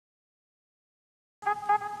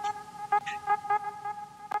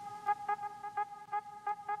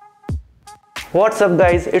What's up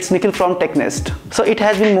guys, it's Nikhil from TechNest. So it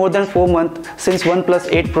has been more than 4 months since OnePlus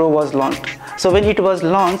 8 Pro was launched. So when it was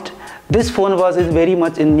launched, this phone was very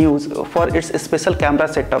much in news for its special camera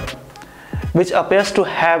setup, which appears to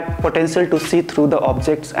have potential to see through the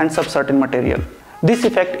objects and certain material. This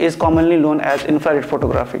effect is commonly known as infrared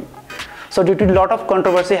photography. So due to a lot of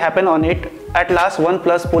controversy happen on it, at last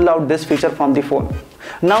OnePlus pulled out this feature from the phone.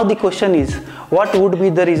 Now the question is, what would be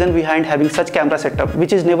the reason behind having such camera setup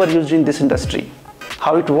which is never used in this industry?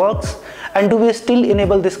 How it works, and do we still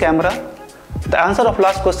enable this camera? The answer of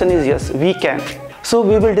last question is yes, we can. So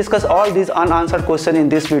we will discuss all these unanswered questions in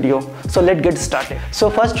this video. So let's get started. So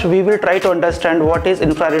first we will try to understand what is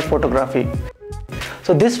infrared photography.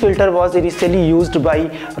 So this filter was initially used by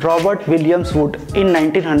Robert Williams Wood in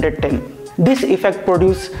 1910. This effect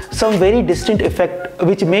produces some very distinct effect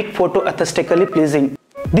which make photo aesthetically pleasing.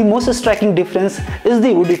 The most striking difference is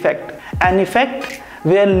the wood effect, an effect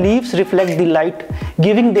where leaves reflect the light,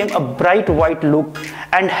 giving them a bright white look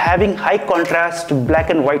and having high contrast black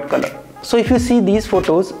and white color. So if you see these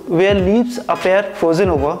photos where leaves appear frozen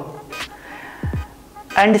over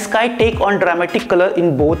and sky take on dramatic color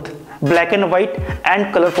in both black and white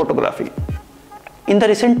and color photography. In the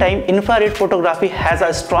recent time, infrared photography has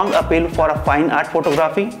a strong appeal for a fine art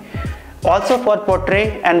photography, also for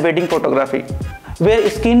portrait and wedding photography, where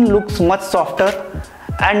skin looks much softer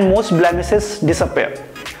and most blemishes disappear.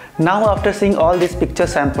 Now after seeing all this picture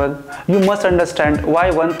sample, you must understand why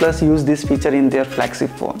OnePlus used this feature in their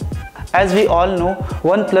flagship phone. As we all know,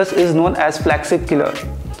 OnePlus is known as flagship killer,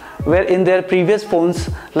 where in their previous phones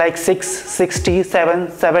like 6, 60,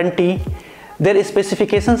 7, 70, their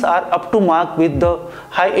specifications are up to mark with the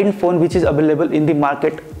high-end phone which is available in the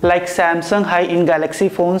market like Samsung high-end Galaxy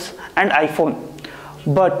phones and iPhone.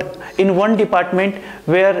 But in one department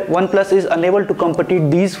where OnePlus is unable to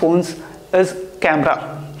compete these phones is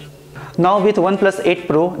camera. Now with OnePlus 8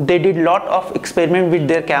 Pro, they did lot of experiment with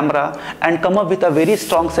their camera and come up with a very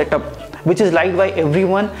strong setup which is liked by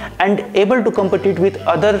everyone and able to compete with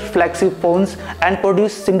other flagship phones and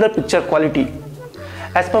produce similar picture quality.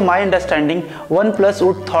 As per my understanding, OnePlus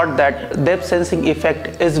would thought that depth sensing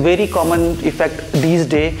effect is very common effect these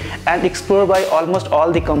days and explored by almost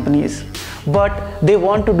all the companies. But they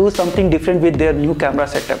want to do something different with their new camera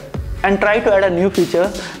setup and try to add a new feature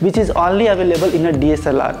which is only available in a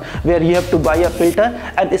DSLR, where you have to buy a filter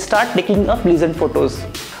and start taking up pleasant photos.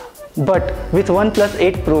 But with OnePlus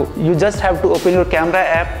 8 Pro, you just have to open your camera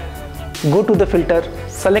app, go to the filter,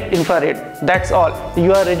 select infrared. That's all.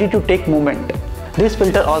 You are ready to take movement. This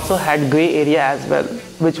filter also had gray area as well,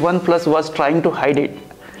 which OnePlus was trying to hide it,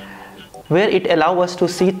 where it allows us to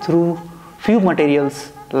see through few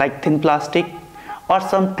materials like thin plastic or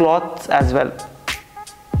some cloths as well.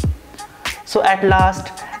 So at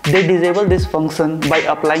last they disable this function by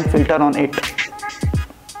applying filter on it.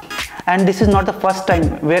 And this is not the first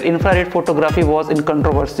time where infrared photography was in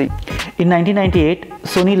controversy. In 1998,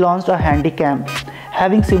 Sony launched a handycam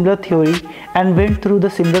having similar theory and went through the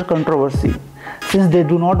similar controversy. Since they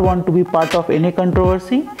do not want to be part of any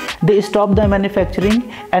controversy, they stop the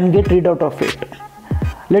manufacturing and get rid out of it.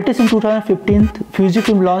 Latest in 2015,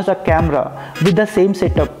 Fujifilm launched a camera with the same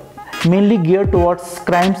setup, mainly geared towards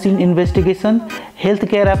crime scene investigation,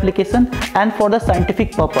 healthcare application and for the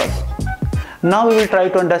scientific purpose. Now we will try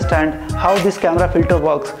to understand how this camera filter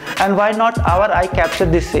works and why not our eye capture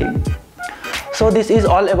the same. So this is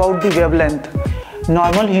all about the wavelength.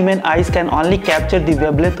 Normal human eyes can only capture the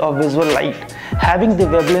wavelength of visual light, having the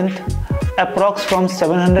wavelength approx from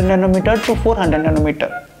 700 nanometer to 400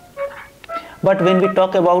 nanometer. But when we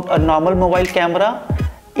talk about a normal mobile camera,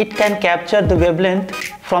 it can capture the wavelength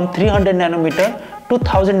from 300 nanometer to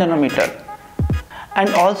 1000 nanometer and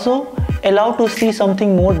also allow to see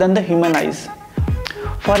something more than the human eyes.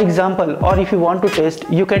 For example, or if you want to test,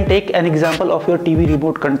 you can take an example of your TV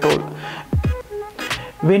remote control.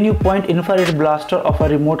 When you point infrared blaster of a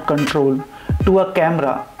remote control to a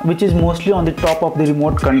camera which is mostly on the top of the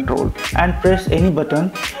remote control and press any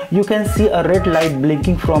button, you can see a red light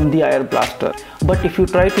blinking from the IR blaster. But if you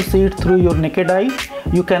try to see it through your naked eye,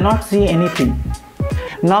 you cannot see anything.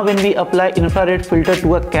 Now when we apply infrared filter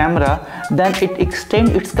to a camera, then it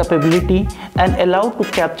extends its capability and allow to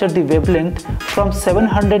capture the wavelength from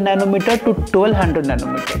 700 nanometer to 1200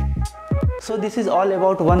 nanometer. So this is all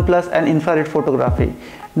about OnePlus and infrared photography.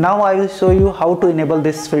 Now I will show you how to enable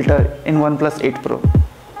this filter in OnePlus 8 Pro.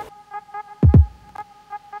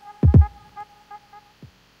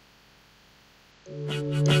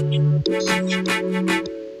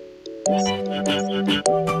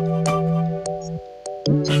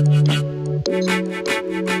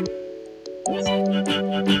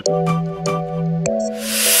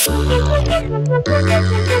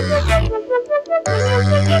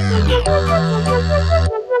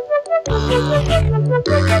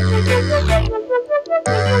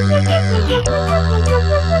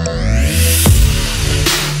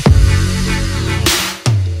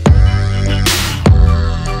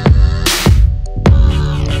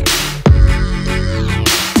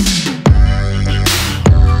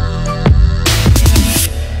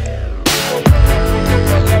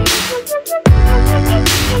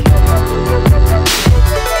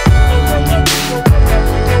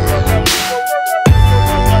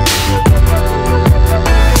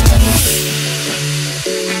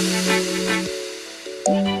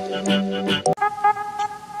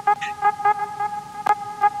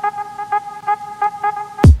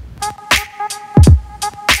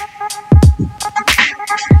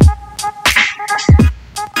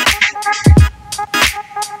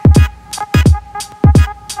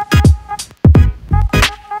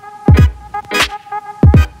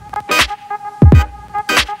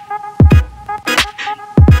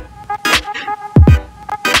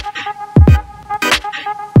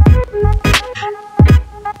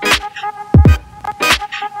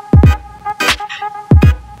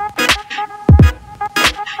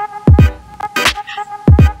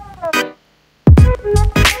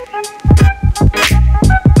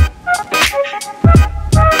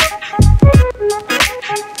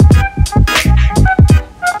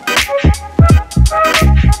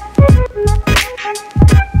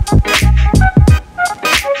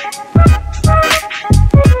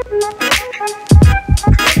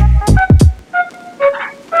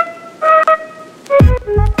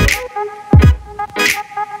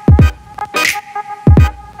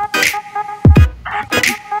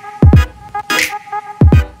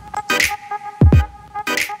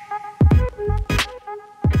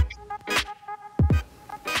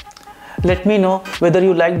 Let me know whether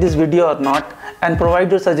you like this video or not and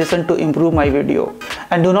provide your suggestion to improve my video.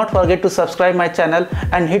 And do not forget to subscribe my channel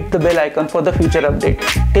and hit the bell icon for the future update.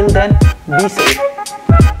 Till then, be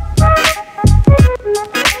safe.